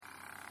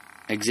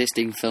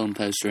Existing film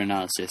poster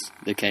analysis,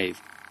 The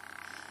Cave.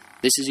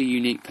 This is a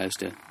unique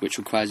poster, which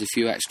requires a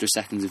few extra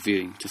seconds of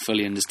viewing to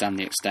fully understand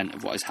the extent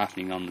of what is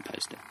happening on the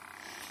poster.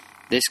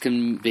 This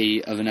can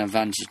be of an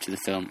advantage to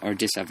the film or a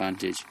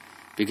disadvantage,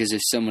 because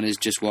if someone is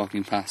just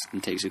walking past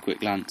and takes a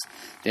quick glance,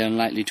 they are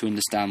unlikely to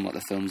understand what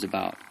the film is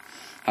about.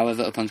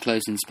 However, upon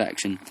close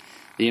inspection,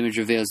 the image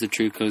reveals the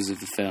true colours of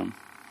the film.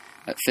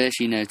 At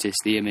first you notice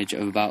the image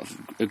of about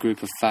a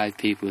group of 5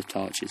 people with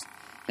torches.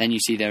 Then you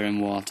see they're in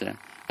water,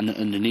 and that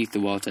underneath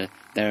the water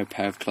there are a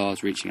pair of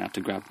claws reaching out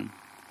to grab them.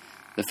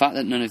 The fact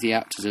that none of the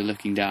actors are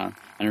looking down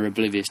and are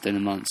oblivious to the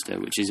monster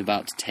which is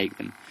about to take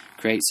them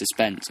creates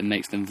suspense and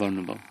makes them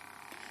vulnerable.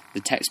 The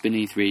text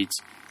beneath reads,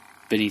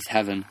 "Beneath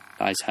heaven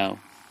lies hell.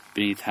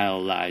 Beneath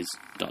hell lies... ...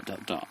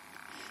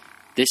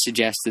 This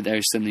suggests that there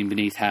is something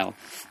beneath hell,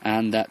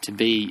 and that to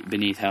be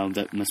beneath hell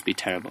that must be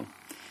terrible.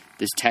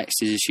 This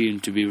text is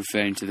assumed to be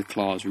referring to the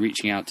claws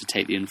reaching out to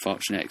take the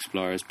unfortunate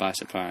explorers by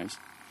surprise.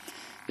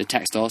 The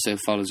text also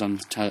follows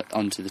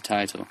onto the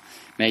title,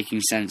 making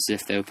sense as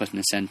if they were put in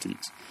a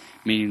sentence,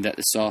 meaning that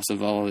the source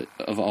of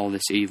all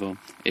this evil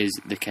is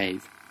the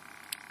cave.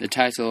 The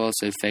title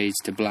also fades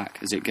to black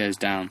as it goes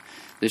down.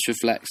 This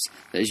reflects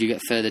that as you get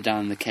further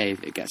down in the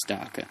cave, it gets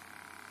darker.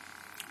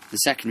 The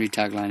secondary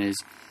tagline is,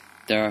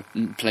 "There are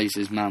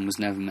places man was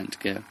never meant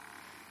to go."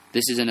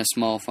 This is in a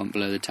small font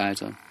below the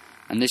title,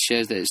 and this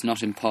shows that it's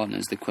not important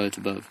as the quote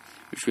above,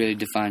 which really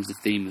defines the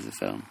theme of the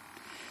film.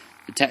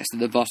 The text at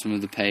the bottom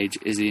of the page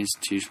is the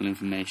institutional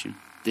information.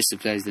 This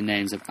displays the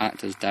names of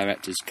actors,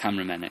 directors,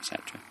 cameramen,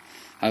 etc.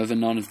 However,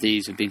 none of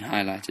these have been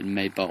highlighted and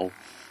made bold,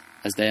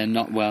 as they are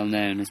not well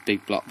known as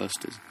big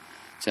blockbusters,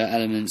 so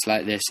elements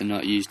like this are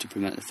not used to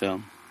promote the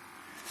film.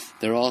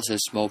 There are also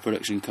small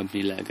production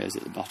company logos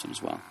at the bottom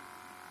as well.